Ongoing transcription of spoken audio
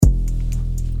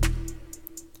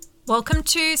Welcome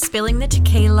to Spilling the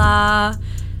Tequila.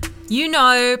 You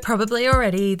know probably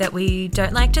already that we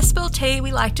don't like to spill tea,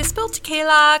 we like to spill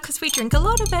tequila because we drink a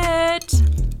lot of it.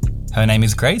 Her name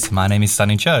is Grace, my name is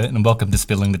Sunny Joe, and welcome to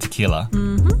Spilling the Tequila.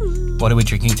 Mm-hmm. What are we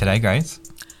drinking today, Grace?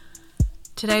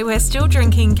 Today we're still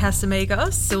drinking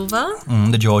Casamigos Silver.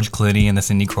 The George Clooney and the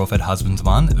Cindy Crawford husbands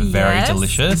one. Very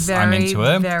delicious. I'm into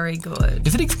it. Very good.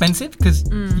 Is it expensive? Because,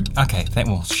 okay,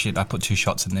 well, shit, I put 2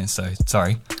 shots in this, so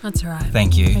sorry. That's all right.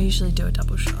 Thank you. I usually do a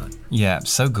double shot. Yeah,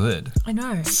 so good. I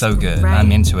know. So good. Great.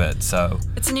 I'm into it, so.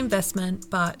 It's an investment,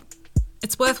 but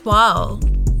it's worthwhile.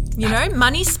 You know,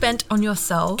 money spent on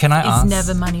yourself is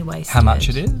never money wasted. How much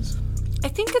it is? I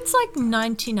think it's like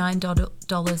 $99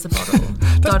 a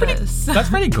bottle. That's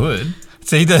pretty good.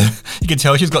 See, you can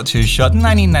tell she's got 2 shots,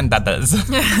 $99.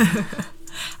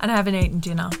 And I haven't eaten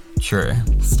dinner. True.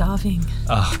 Starving.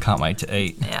 Oh, can't wait to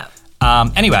eat. Yeah.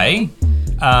 Anyway,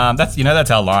 that's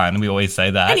our line. We always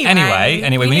say that.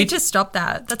 Anyway, we need to stop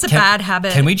that. That's a bad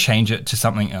habit. Can we change it to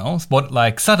something else?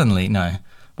 Suddenly? No.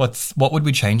 What would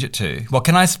we change it to? What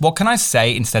can I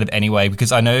say instead of anyway?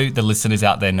 Because I know the listeners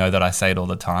out there know that I say it all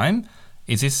the time.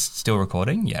 Is this still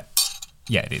recording? Yeah.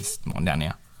 Yeah, it is. Come on down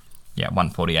here. Yeah,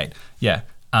 148. Yeah.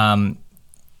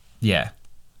 Yeah.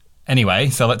 Anyway,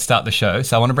 so let's start the show.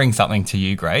 So I want to bring something to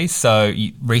you, Grace. So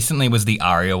recently was the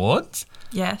ARIA Awards.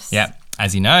 Yes. Yeah.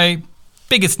 As you know,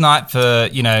 biggest night for,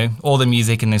 all the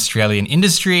music in the Australian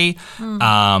industry.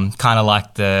 Kind of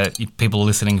like the people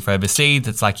listening for overseas.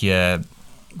 It's like your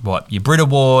Brit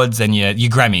Awards and your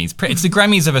Grammys. It's the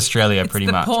Grammys of Australia, pretty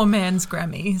much. It's the poor man's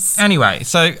Grammys. Anyway,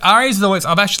 so ARIA's always...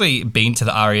 I've actually been to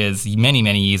the ARIA's many,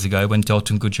 many years ago when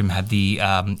Dalton Goodrum had the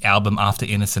album After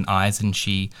Innocent Eyes and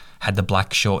she had the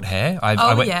black short hair.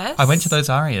 Yes. I went to those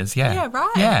ARIA's, yeah. Yeah,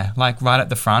 right. Yeah, like right at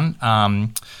the front. I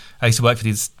used to work for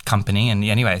his company and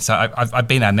anyway, so I've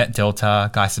been there, met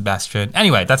Delta, Guy Sebastian.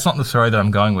 Anyway, that's not the story that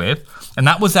I'm going with. And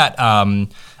that was at...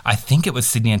 I think it was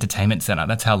Sydney Entertainment Centre.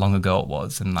 That's how long ago it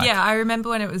was. And I remember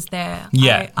when it was there.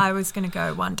 Yeah. I was going to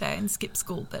go one day and skip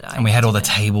school, but And we had all the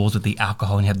tables with the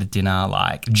alcohol and you had the dinner.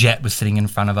 Like, Jet was sitting in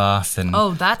front of us. And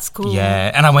oh, that's cool.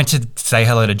 Yeah. And I went to say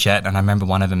hello to Jet and I remember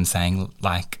one of them saying,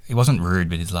 like, it wasn't rude,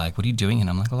 but he's like, what are you doing? And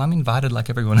I'm like, well, I'm invited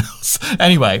like everyone else.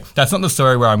 Anyway, that's not the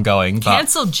story where I'm going.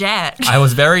 Cancel Jet. I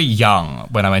was very young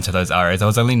when I went to those ARIAs. I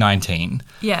was only 19.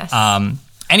 Yes.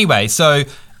 Anyway, so...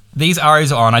 These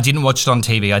ARIAs are on. I didn't watch it on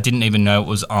TV. I didn't even know it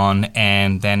was on.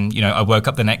 And then, I woke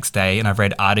up the next day and I've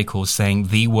read articles saying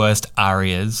the worst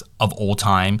ARIAs of all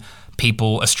time.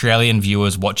 People, Australian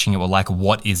viewers watching it were like,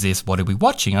 what is this? What are we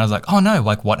watching? And I was like, oh no,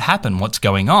 like what happened? What's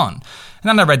going on? And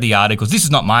then I read the articles. This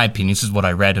is not my opinion. This is what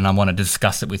I read and I want to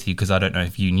discuss it with you because I don't know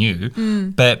if you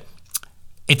knew. But...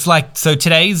 it's like, so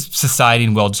today's society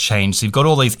and world's changed. So you've got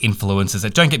all these influencers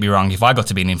that, don't get me wrong, if I got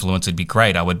to be an influencer, it'd be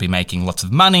great. I would be making lots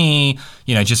of money,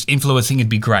 just influencing would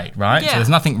be great, right? Yeah. So there's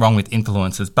nothing wrong with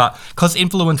influencers. But because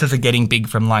influencers are getting big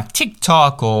from like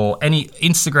TikTok or any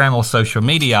Instagram or social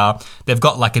media, they've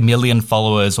got like 1 million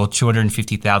followers or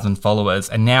 250,000 followers.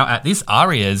 And now at this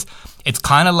ARIA's, it's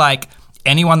kind of like...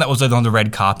 anyone that was on the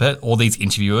red carpet, all these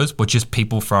interviewers were just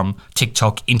people from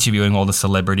TikTok interviewing all the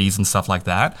celebrities and stuff like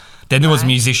that. Then there was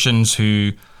musicians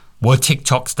who were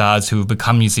TikTok stars who have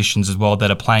become musicians as well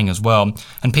that are playing as well.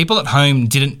 And people at home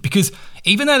didn't, because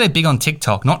even though they're big on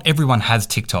TikTok, not everyone has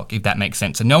TikTok, if that makes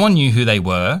sense. So no one knew who they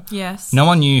were. Yes. No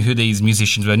one knew who these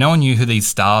musicians were. No one knew who these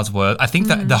stars were. I think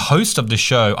that the host of the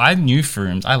show, I knew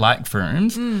Frooms. I like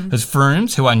Frooms. There's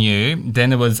Frooms, who I knew. Then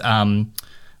there was...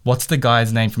 what's the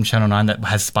guy's name from Channel 9 that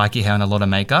has spiky hair and a lot of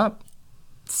makeup?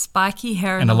 Spiky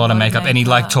hair and a lot of makeup. And he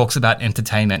talks about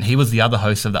entertainment. He was the other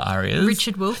host of the ARIAs.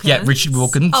 Richard Wilkins. Yeah, Richard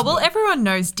Wilkins. Oh, well, everyone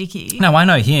knows Dickie. No, I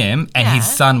know him. And his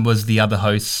son was the other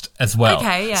host as well.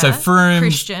 Okay, yeah. So Froome...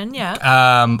 Christian, yeah.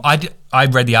 I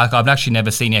read the article. I've actually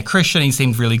never seen Christian. He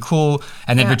seems really cool.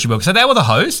 And then Richard Wilkins. So they were the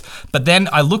hosts. But then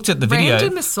I looked at the video.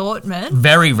 Random assortment.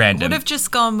 Very random. Would have just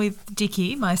gone with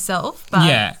Dickie myself. But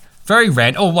yeah. Very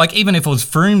random, or like even if it was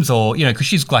Froomes or, because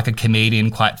she's like a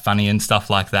comedian, quite funny and stuff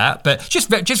like that, but just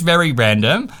very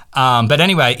random. But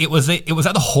anyway, it was at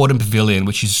the Hordern Pavilion,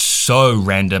 which is so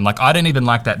random. Like I don't even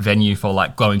like that venue for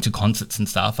like going to concerts and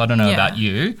stuff. I don't know about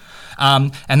you.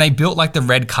 And they built like the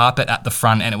red carpet at the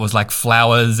front and it was like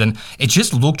flowers and it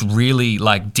just looked really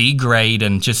like degrade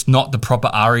and just not the proper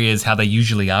ARIAs how they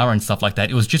usually are and stuff like that.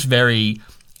 It was just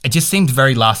it just seemed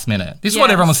very last minute. This is what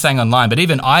everyone was saying online, but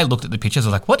even I looked at the pictures, I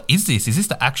was like, what is this? Is this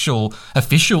the actual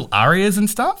official ARIAs and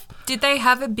stuff? Did they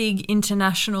have a big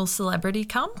international celebrity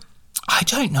come? I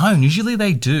don't know. Usually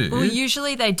they do. Well,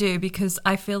 usually they do because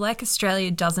I feel like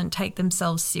Australia doesn't take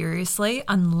themselves seriously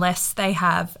unless they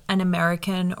have an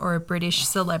American or a British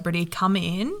celebrity come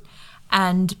in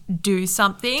and do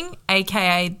something,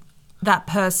 aka that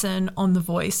person on The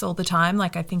Voice all the time.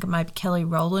 Like I think it might be Kelly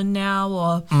Rowland now,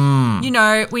 or, you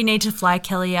know, we need to fly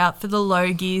Kelly out for the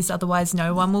Logies, otherwise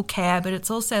no one will care. But it's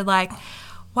also like,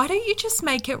 why don't you just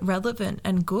make it relevant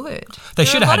and good? They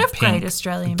should have had a lot of Pink. great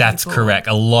Australian people. That's correct.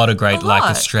 A lot of great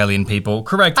Australian people.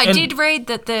 Correct. I did read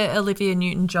that the Olivia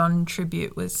Newton-John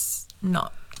tribute was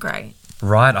not great.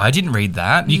 Right, I didn't read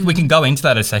that. We can go into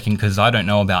that in a second because I don't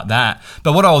know about that.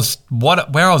 But where I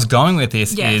was going with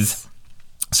this is,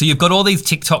 so you've got all these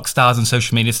TikTok stars and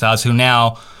social media stars who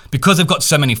now, because they've got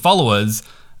so many followers,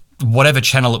 whatever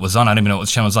channel it was on, I don't even know what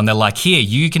channel it was on, they're like, here,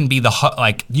 you can be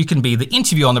you can be the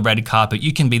interview on the red carpet,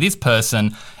 you can be this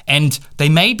person, and they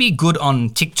may be good on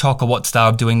TikTok or what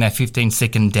style, doing their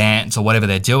 15-second dance or whatever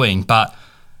they're doing, but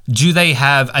do they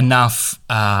have enough,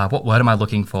 what word am I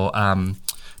looking for?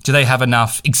 Do they have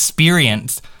enough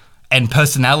experience and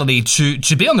personality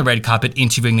to be on the red carpet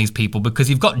interviewing these people? Because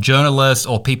you've got journalists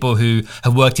or people who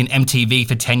have worked in MTV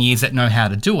for 10 years that know how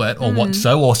to do it,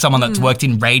 or someone that's worked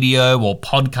in radio or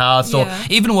podcasts or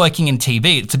even working in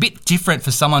TV. It's a bit different for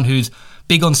someone who's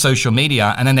big on social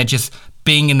media and then they're just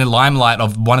being in the limelight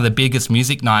of one of the biggest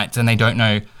music nights and they don't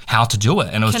know how to do it.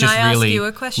 And it was just really lost. Can I ask you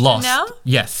a question now?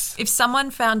 Yes. If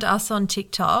someone found us on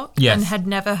TikTok and had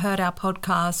never heard our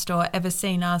podcast or ever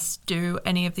seen us do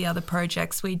any of the other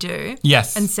projects we do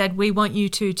and said, we want you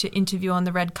two to interview on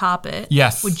the red carpet,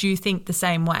 would you think the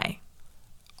same way?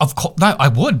 Of course, no, I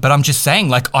would, but I'm just saying,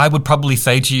 like, I would probably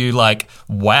say to you, like,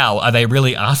 wow, are they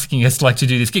really asking us, like, to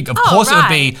do this gig? Of course it would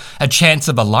be a chance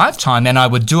of a lifetime, and I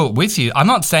would do it with you. I'm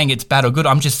not saying it's bad or good.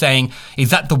 I'm just saying, is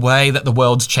that the way that the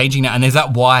world's changing now? And is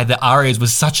that why the ARIAs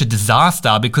was such a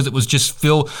disaster? Because it was just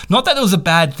filled, not that it was a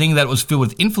bad thing that it was filled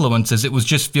with influencers, it was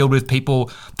just filled with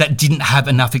people that didn't have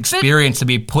enough experience to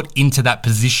be put into that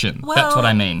position. Well, that's what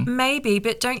I mean. Maybe,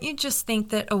 but don't you just think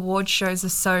that award shows are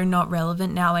so not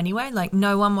relevant now anyway? Like,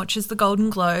 no one watches the Golden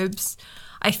Globes.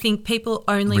 I think people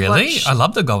only watch... I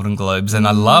love the Golden Globes and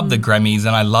I love the Grammys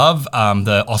and I love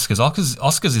the Oscars.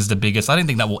 Oscars is the biggest. I don't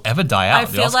think that will ever die out,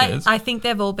 I think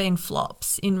they've all been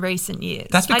flops in recent years.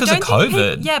 That's because of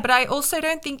COVID. But I also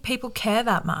don't think people care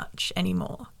that much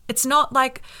anymore. It's not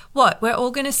like, we're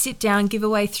all going to sit down, give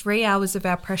away 3 hours of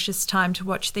our precious time to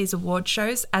watch these award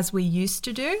shows as we used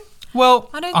to do. Well,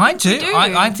 I do.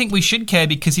 I think we should care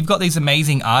because you've got these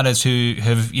amazing artists who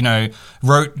have,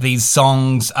 wrote these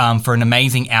songs for an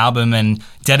amazing album and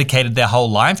dedicated their whole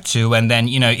life to, and then,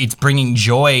 it's bringing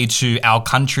joy to our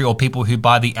country or people who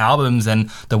buy the albums and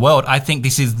the world. I think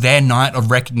this is their night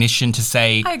of recognition to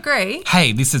say, I agree.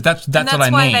 Hey, that's what I mean.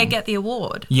 That's why they get the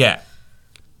award. Yeah.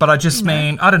 But I just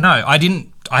mean, I don't know. I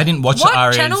didn't watch the ARIAs.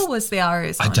 What channel was the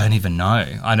ARIAs on? I don't even know.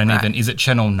 Is it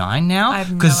Channel 9 now? I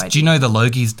have no idea. Because do you know the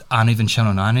Logies aren't even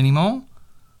Channel 9 anymore?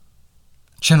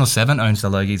 Channel 7 owns the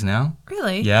Logies now.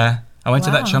 Really? Yeah. I went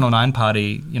to that Channel 9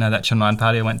 party, that Channel 9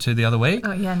 party I went to the other week.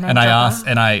 Oh, yeah,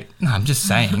 I'm just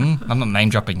saying, I'm not name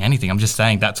dropping anything. I'm just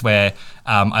saying that's where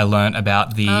I learned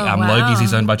about the Logies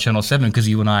is owned by Channel 7 because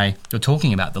you and I were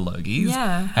talking about the Logies.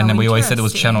 Yeah. And then we always said it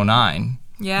was Channel 9.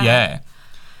 Yeah. Yeah.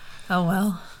 Oh,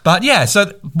 well. But yeah,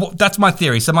 so that's my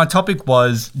theory. So my topic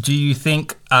was, do you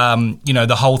think,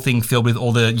 the whole thing filled with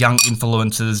all the young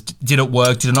influencers, did it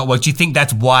work, did it not work? Do you think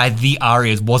that's why the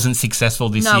ARIAs wasn't successful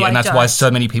this year and that's why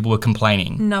so many people were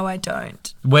complaining? No, I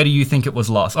don't. Where do you think it was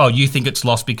lost? Oh, you think it's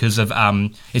lost because of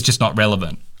it's just not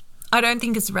relevant? I don't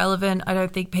think it's relevant. I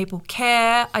don't think people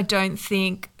care. I don't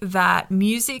think that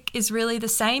music is really the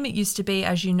same. It used to be,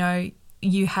 as you know,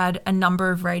 you had a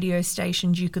number of radio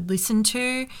stations you could listen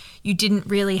to. You didn't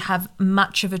really have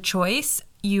much of a choice.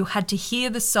 You had to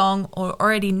hear the song or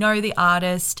already know the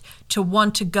artist to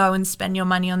want to go and spend your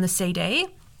money on the CD.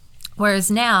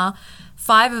 Whereas now,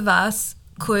 5 of us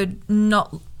could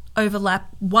not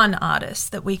overlap one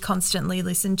artist that we constantly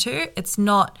listen to. It's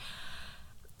not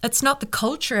the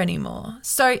culture anymore.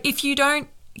 So if you don't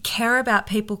care about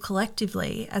people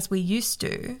collectively as we used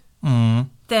to,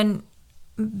 then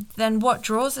what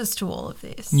draws us to all of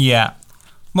this? Yeah.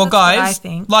 Well, That's guys, what I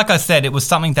think. Like I said, it was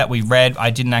something that we read.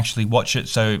 I didn't actually watch it,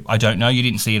 so I don't know. You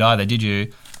didn't see it either, did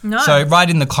you? No. So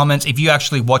write in the comments if you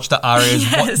actually watched the ARIAs.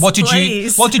 Yes, what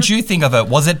did you think of it?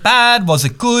 Was it bad? Was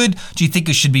it good? Do you think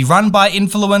it should be run by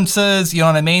influencers? You know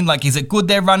what I mean? Like, is it good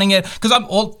they're running it? Because I'm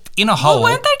all in a hole.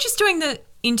 Well, weren't they just doing the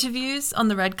interviews on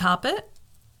the red carpet?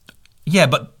 Yeah,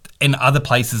 but in other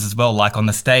places as well, like on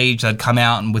the stage, they'd come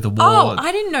out and with Oh, awards.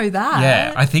 I didn't know that.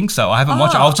 Yeah, I think so. I haven't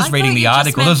watched it. I was just I reading thought the you just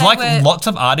article. meant There's like they were- lots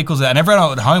of articles, and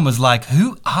everyone at home was like,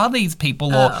 "Who are these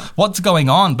people?" or "What's going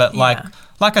on?" But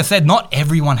like I said, not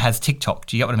everyone has TikTok.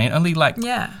 Do you get what I mean? Only like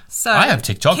Yeah. So I have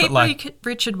TikTok, keep but like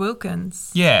Richard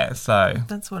Wilkins. yeah. So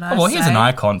That's what I well, he's an say.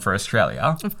 icon for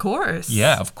Australia. Of course.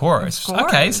 Yeah, of course. Of course.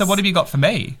 Okay, so what have you got for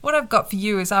me? What I've got for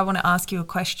you is I want to ask you a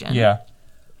question. Yeah.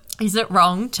 Is it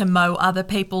wrong to mow other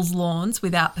people's lawns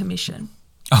without permission?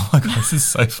 Oh my God, this is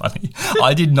so funny.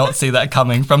 I did not see that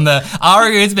coming. From the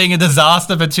ARIA as being a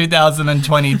disaster for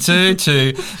 2022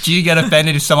 to do you get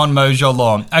offended if someone mows your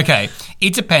lawn? Okay,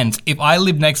 it depends. If I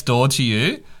live next door to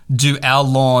you, do our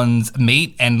lawns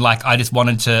meet and like I just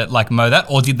wanted to like mow that,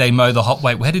 or did they mow the whole...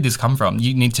 Wait, where did this come from?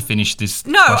 You need to finish this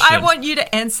No, question. I want you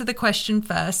to answer the question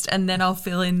first and then I'll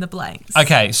fill in the blanks.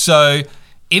 Okay, so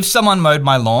if someone mowed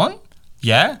my lawn,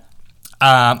 yeah...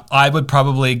 I would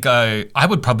probably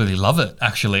love it,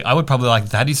 actually. I would probably like,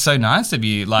 that is so nice of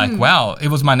you. Like, wow, it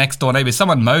was my next door neighbour.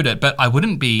 Someone mowed it, but I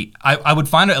wouldn't be, I would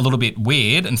find it a little bit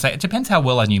weird and say, it depends how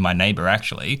well I knew my neighbour,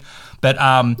 actually. But,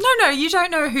 No, you don't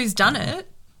know who's done it.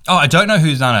 oh, I don't know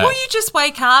who's done it. Or you just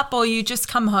wake up or you just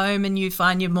come home and you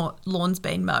find your lawn's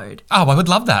been mowed. Oh, I would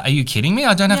love that. Are you kidding me?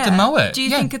 I don't have to mow it. Do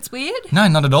you think it's weird? No,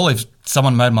 not at all. If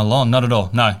someone mowed my lawn, not at all.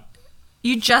 No.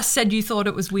 You just said you thought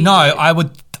it was weird. No,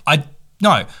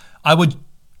 I would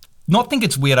not think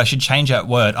it's weird. I should change that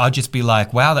word. I'd just be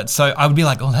like, wow, I would be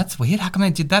like, oh, that's weird. How come they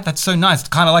did that? That's so nice.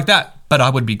 Kind of like that. But I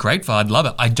would be grateful. I'd love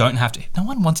it. I don't have to. No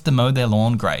one wants to mow their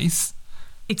lawn, Grace.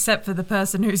 Except for the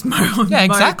person who's mowed. Yeah,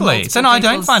 exactly. So no, I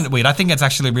don't people's- find it weird. I think it's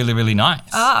actually really, really nice.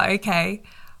 Oh, okay.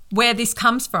 Where this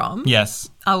comes from, Yes.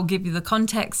 I'll give you the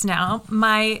context now.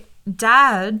 My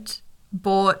dad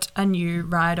bought a new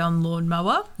ride-on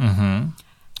lawnmower.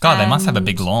 God, they must have a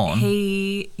big lawn.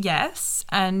 Yes,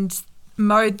 and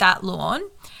mowed that lawn.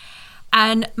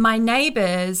 And my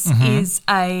neighbour's is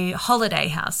a holiday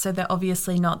house, so they're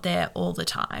obviously not there all the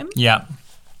time. Yeah.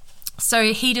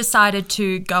 So he decided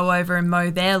to go over and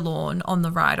mow their lawn on the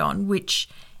ride-on, which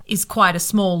is quite a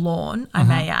small lawn, I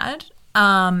may add.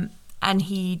 And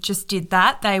he just did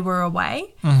that. They were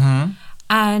away.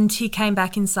 And he came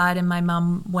back inside and my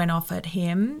mum went off at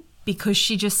him because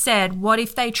she just said, what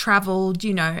if they travelled,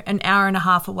 an hour and a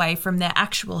half away from their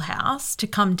actual house to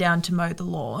come down to mow the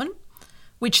lawn,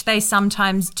 which they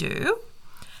sometimes do.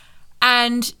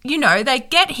 And, they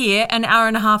get here an hour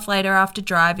and a half later after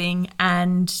driving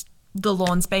and the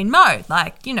lawn's been mowed.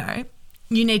 Like, you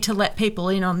need to let people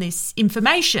in on this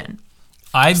information.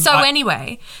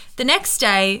 Anyway, the next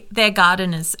day their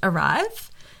gardeners arrive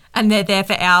and they're there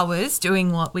for hours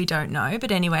doing what we don't know.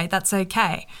 But anyway, that's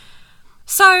okay.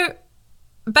 So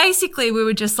basically we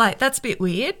were just like, that's a bit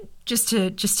weird just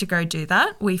to go do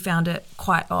that. We found it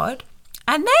quite odd.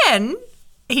 And then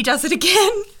he does it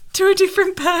again to a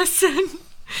different person.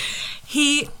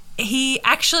 He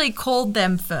actually called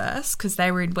them first because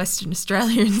they were in Western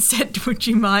Australia and said, would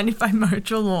you mind if I mowed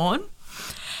your lawn?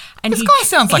 And This guy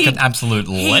sounds like an absolute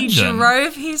legend. He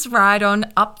drove his ride-on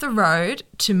up the road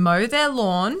to mow their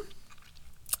lawn,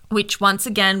 which once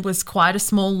again was quite a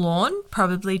small lawn,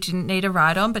 probably didn't need a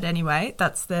ride-on, but anyway,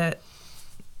 that's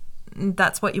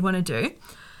what you want to do.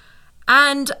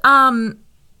 And, now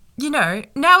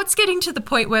it's getting to the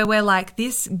point where we're like,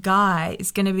 this guy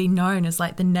is going to be known as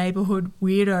like the neighbourhood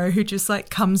weirdo who just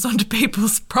like comes onto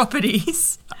people's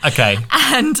properties. Okay.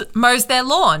 And mows their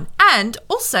lawn. And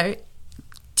also,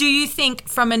 do you think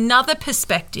from another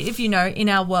perspective, in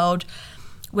our world,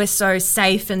 we're so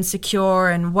safe and secure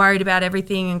and worried about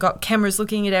everything and got cameras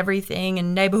looking at everything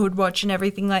and neighbourhood watch and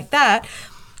everything like that,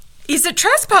 is it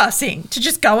trespassing to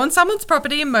just go on someone's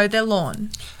property and mow their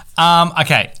lawn?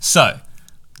 Okay, so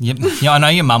I know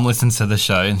your mum listens to the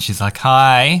show and she's like,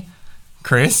 hi,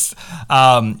 Chris.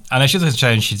 I know she listens to the show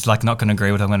and she's like not going to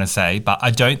agree with what I'm going to say, but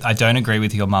I don't agree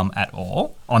with your mum at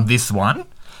all on this one.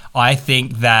 I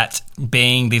think that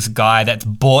being this guy that's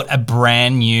bought a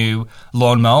brand new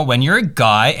lawnmower, when you're a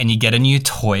guy and you get a new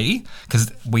toy,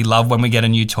 because we love when we get a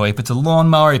new toy, if it's a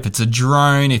lawnmower, if it's a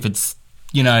drone, if it's,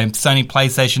 Sony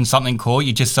PlayStation, something cool,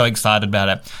 you're just so excited about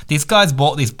it. This guy's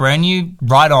bought this brand new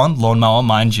ride-on lawnmower,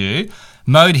 mind you,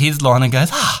 mowed his lawn and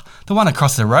goes, the one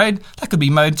across the road, that could be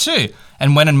mowed too.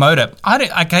 And went and mowed it.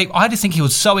 I just think he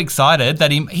was so excited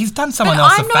that he's done someone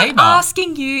else a favour. I'm not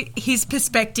asking you his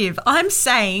perspective. I'm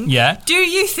saying, do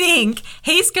you think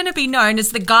he's going to be known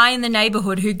as the guy in the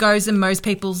neighbourhood who goes and mows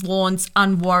people's lawns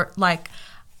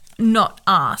not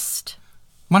asked?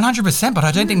 100%, but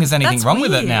I don't think there's anything That's wrong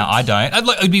with it weird. now. I don't.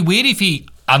 It'd be weird if he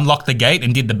unlocked the gate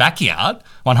and did the backyard,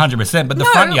 100%. But the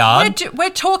front yard... we're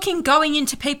talking going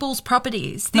into people's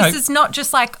properties. This is not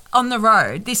just like on the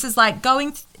road. This is like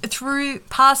going through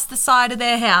past the side of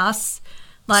their house.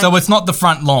 Like, so it's not the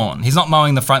front lawn. He's not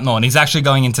mowing the front lawn. He's actually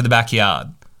going into the backyard.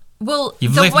 Well,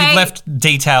 you've left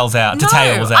details out.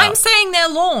 I'm saying they're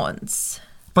lawns.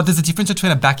 But there's a difference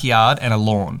between a backyard and a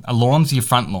lawn. A lawn's your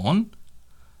front lawn.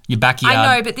 Your backyard...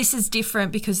 I know, but this is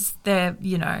different because they're,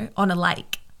 on a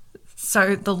lake.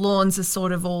 So the lawns are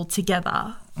sort of all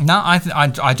together. No,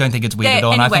 I don't think it's weird at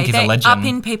all, and I think he's a legend. Up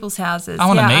in people's houses. I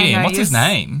want to meet him. What's his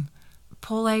name?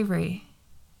 Paul Avery.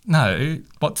 No,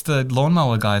 what's the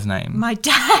lawnmower guy's name? My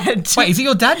dad. Wait, is it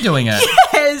your dad doing it?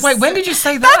 Yes. Wait, when did you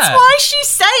say that? That's why she's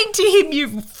saying to him,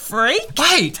 you freak.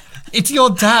 Wait, it's your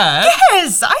dad?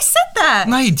 Yes, I said that.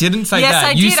 No, you didn't say that. Yes,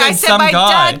 I did. I said my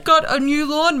dad got a new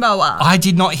lawnmower. I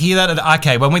did not hear that.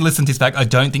 Okay, when we listen to this back, I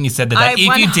don't think you said that. If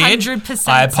you did,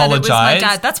 I apologise. Said it was my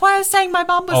dad. That's why I was saying my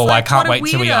mum was I can't wait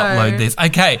till we upload this.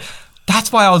 Okay.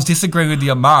 That's why I was disagreeing with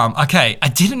your mum. Okay, I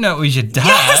didn't know it was your dad.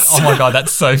 Yes! Oh my God,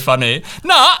 that's so funny.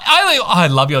 No, I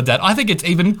love your dad. I think it's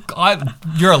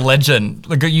you're a legend.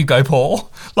 Like, you go, Paul.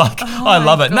 I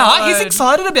love it. No, he's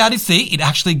excited about it. See, it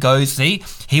actually goes, he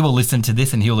will listen to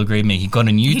this and he'll agree with me. He got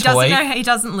a new toy. He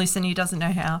doesn't listen. He doesn't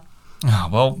know how. Oh,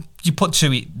 well, you put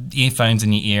two earphones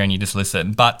in your ear and you just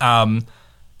listen. But,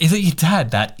 is it your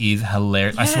dad? That is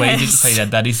hilarious. Yes. I swear you didn't say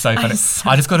that. That is so funny.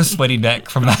 I just got a sweaty neck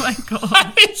from that. Oh my God.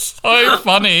 That is so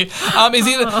funny.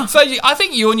 I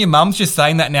think you and your mum's just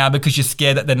saying that now because you're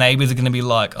scared that the neighbours are going to be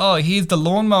like, oh, here's the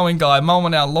lawn mowing guy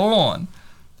mowing our lawn.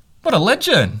 What a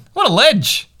legend. What a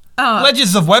ledge.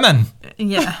 Legends of women.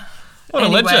 Yeah. What a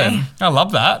legend. I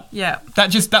love that. Yeah.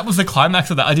 That was the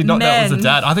climax of that. I did not know it was a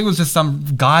dad. I think it was just some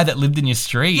guy that lived in your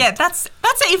street. Yeah, that's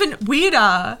even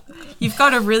weirder. You've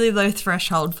got a really low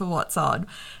threshold for what's on.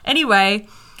 Anyway,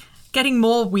 getting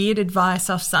more weird advice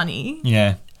off Sunny.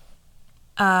 Yeah.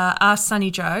 Ask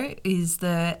Sunny Joe is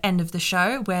the end of the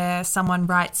show where someone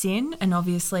writes in and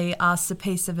obviously asks a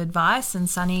piece of advice and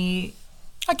Sunny...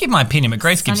 I give my opinion, but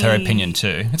Grace gives her opinion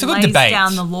too. It's a good debate. Lays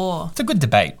down the law. It's a good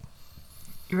debate.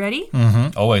 You ready?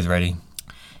 Mm-hmm. Always ready.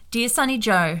 Dear Sunny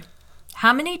Joe,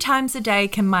 how many times a day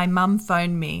can my mum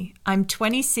phone me? I'm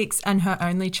 26 and her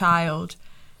only child.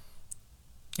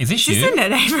 Is this you? Isn't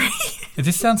it, Avery?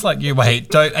 This sounds like you.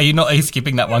 Wait, are you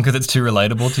skipping that one because it's too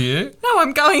relatable to you? No,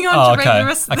 I'm going on to read the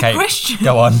rest of the question.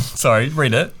 Go on. Sorry,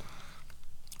 read it.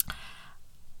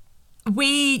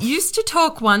 We used to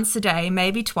talk once a day,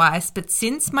 maybe twice, but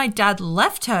since my dad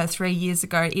left her 3 years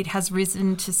ago, it has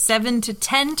risen to 7 to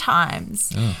 10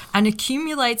 times and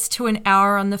accumulates to an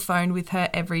hour on the phone with her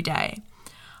every day.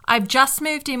 I've just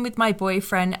moved in with my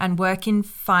boyfriend and work in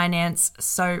finance,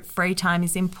 so free time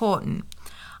is important.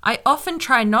 I often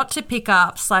try not to pick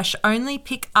up / only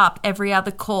pick up every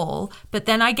other call, but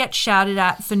then I get shouted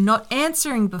at for not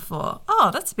answering before.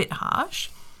 Oh, that's a bit harsh.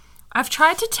 I've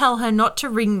tried to tell her not to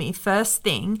ring me first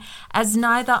thing, as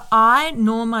neither I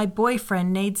nor my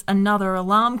boyfriend needs another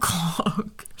alarm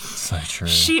clock. So true.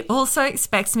 She also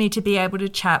expects me to be able to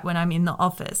chat when I'm in the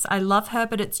office. I love her,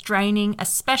 but it's draining,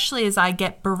 especially as I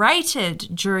get berated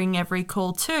during every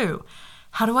call too.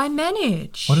 How do I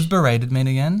manage? What does berated mean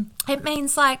again? It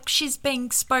means like she's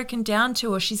being spoken down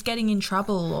to or she's getting in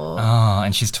trouble or... Oh,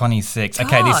 and she's 26. Gosh,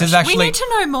 okay, this is actually... We need to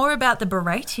know more about the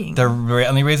berating. The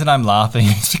only reason I'm laughing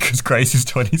is because Grace is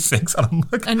 26 and I'm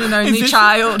like... And an only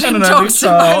child and talks to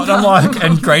my mum. I'm like,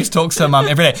 and Grace talks to her mum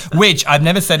every day, which I've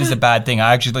never said is a bad thing.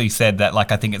 I actually said that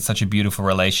like I think it's such a beautiful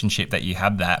relationship that you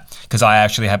have that because I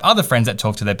actually have other friends that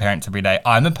talk to their parents every day.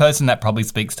 I'm a person that probably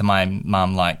speaks to my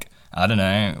mum like... I don't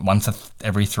know, once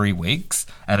every 3 weeks,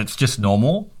 and it's just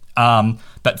normal.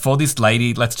 But for this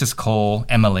lady, let's just call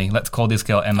Emily. Let's call this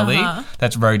girl Emily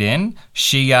that's wrote in.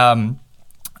 She, I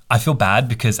feel bad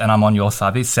because, and I'm on your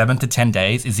side, 7 to 10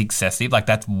 days is excessive. Like,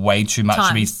 that's way too much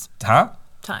to be... Huh?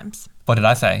 Times. What did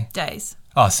I say? Days.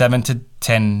 Oh, 7 to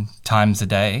 10 times a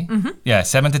day? Mm-hmm. Yeah,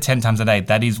 7 to 10 times a day.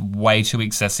 That is way too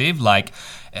excessive. Like,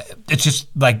 it's just,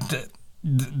 like,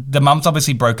 the mum's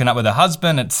obviously broken up with her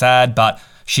husband. It's sad, but...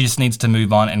 She just needs to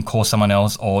move on and call someone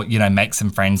else or, make some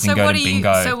friends and go to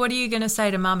bingo. So what are you going to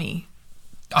say to mummy?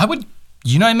 I would,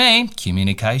 you know me,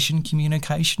 communication.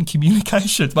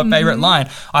 It's my favourite line.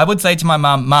 I would say to my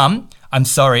mum, I'm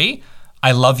sorry,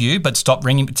 I love you, but stop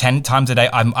ringing 10 times a day.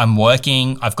 I'm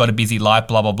working, I've got a busy life,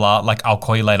 blah, blah, blah. Like, I'll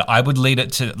call you later. I would lead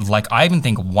it to, like, I even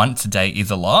think once a day is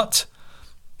a lot.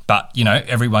 But,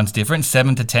 everyone's different.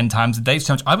 7 to 10 times a day is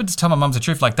too much. I would just tell my mum the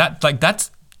truth. Like,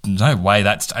 that's no way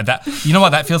that. You know what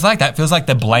that feels like? That feels like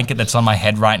the blanket that's on my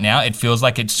head right now. It feels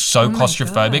like it's so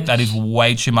claustrophobic. That is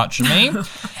way too much for me.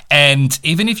 And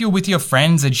even if you're with your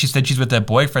friends and she said she's with her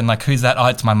boyfriend, like, who's that? Oh,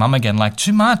 it's my mum again. Like,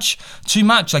 too much.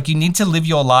 Like, you need to live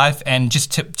your life and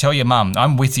just tell your mum.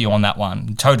 I'm with you on that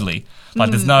one. Totally.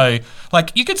 Like, there's no,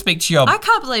 like, you could speak to your... I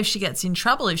can't believe she gets in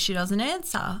trouble if she doesn't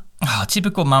answer. Oh,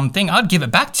 typical mum thing. I'd give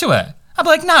it back to her. I'd be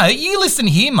like, no, you listen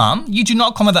here, mum. You do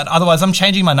not comment that. Otherwise, I'm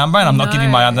changing my number and I'm not giving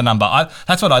my other number.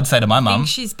 That's what I'd say to my mum. I think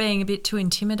she's being a bit too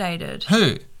intimidated.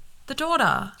 Who? The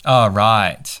daughter. Oh,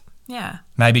 right. Yeah.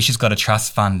 Maybe she's got a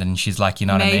trust fund and she's like, you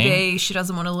know what I mean? Maybe she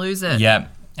doesn't want to lose it. Yeah.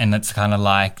 And it's kind of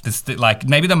like this, like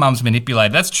maybe the mum's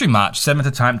manipulated. That's too much.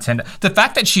 7th time, 10. The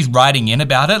fact that she's writing in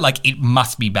about it, like it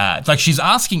must be bad. Like she's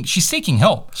seeking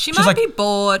help. She's might be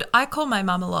bored. I call my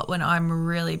mum a lot when I'm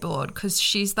really bored because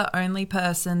she's the only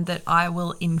person that I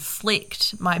will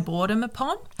inflict my boredom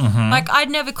upon. Mm-hmm. Like I'd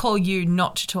never call you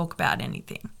not to talk about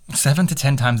anything. 7 to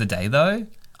 10 times a day though?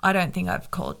 I don't think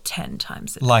I've called 10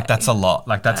 times a day. Like that's a lot.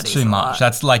 Like that's too much.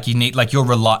 That's like you need, like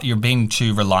you're being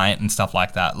too reliant and stuff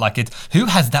like that. Like who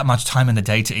has that much time in the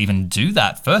day to even do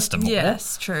that? First of all,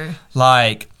 yes, true.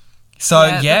 Like, so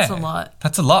yeah, that's a lot.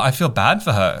 That's a lot. I feel bad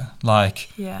for her. Like,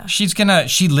 yeah, she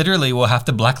literally will have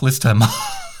to blacklist her mum.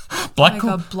 Block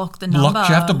the number.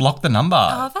 You have to block the number.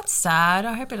 Oh, that's sad.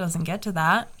 I hope it doesn't get to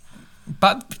that.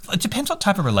 But it depends what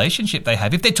type of relationship they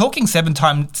have. If they're talking 7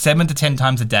 to 10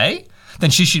 times a day, then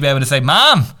she should be able to say,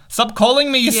 Mom, stop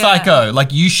calling me, you psycho.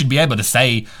 Like, you should be able to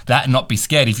say that and not be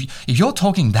scared. If you're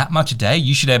talking that much a day,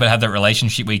 you should be able to have that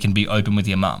relationship where you can be open with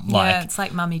your mum. Yeah, it's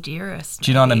like Mummy Dearest.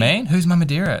 Do you know what I mean? Who's Mummy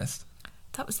Dearest?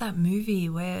 That was that movie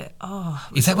where,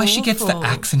 is that where she gets the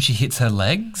axe and she hits her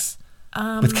legs?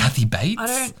 With Kathy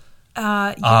Bates?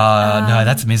 I don't... no,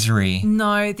 that's Misery.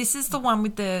 No, this is the one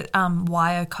with the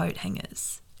wire coat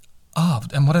hangers. Oh,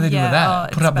 and what do they do with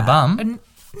that? Put it up the bum? No.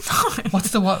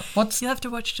 What's... You'll have to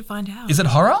watch to find out. Is it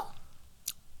horror?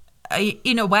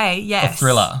 In a way, yes. A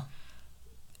thriller?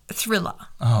 Thriller.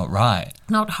 Oh, right.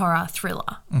 Not horror,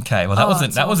 thriller. Okay, well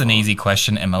that was an easy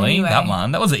question, Emily. Anyway.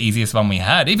 That was the easiest one we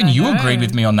had. Even you agreed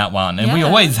with me on that one, and we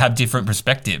always have different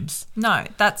perspectives. No,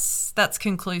 that's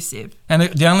conclusive. And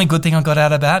the only good thing I got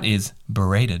out of that is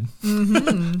berated.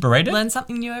 Mm-hmm. Berated? Learn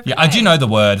something new every day. I do know the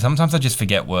word. Sometimes I just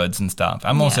forget words and stuff.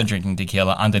 I'm also drinking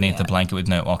tequila underneath the blanket with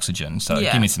no oxygen, so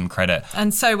give me some credit.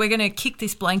 And so we're going to kick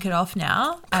this blanket off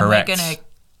now. And Correct. We're going to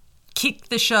kick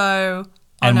the show...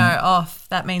 off.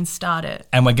 That means start it.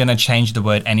 And we're going to change the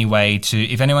word anyway to,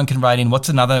 if anyone can write in, what's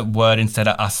another word instead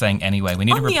of us saying anyway? We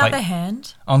need to replace... On the other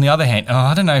hand. On the other hand. Oh,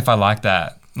 I don't know if I like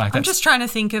that. I'm just trying to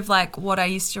think of like what I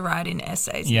used to write in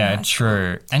essays. Yeah,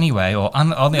 true. Anyway, or on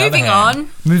the other hand.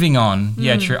 Moving on.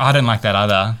 Yeah, true. I don't like that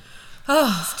either.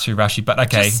 It's too rushy, but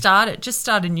okay. Just start it. Just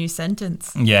start a new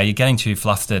sentence. Yeah, you're getting too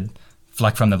flustered.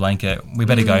 Like from the blanket. We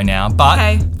better go now.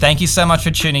 But thank you so much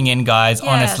for tuning in, guys. Yes.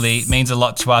 Honestly, it means a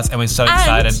lot to us and we're so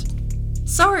excited.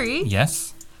 Sorry.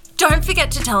 Yes? Don't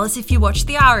forget to tell us if you watch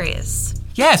the ARIAs.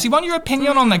 Yes, we want your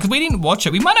opinion on that because we didn't watch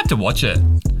it. We might have to watch it.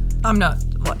 I'm not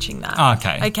watching that.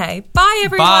 Okay. Okay. Bye,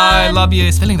 everyone. Bye. Love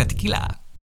you. Spilling the tequila.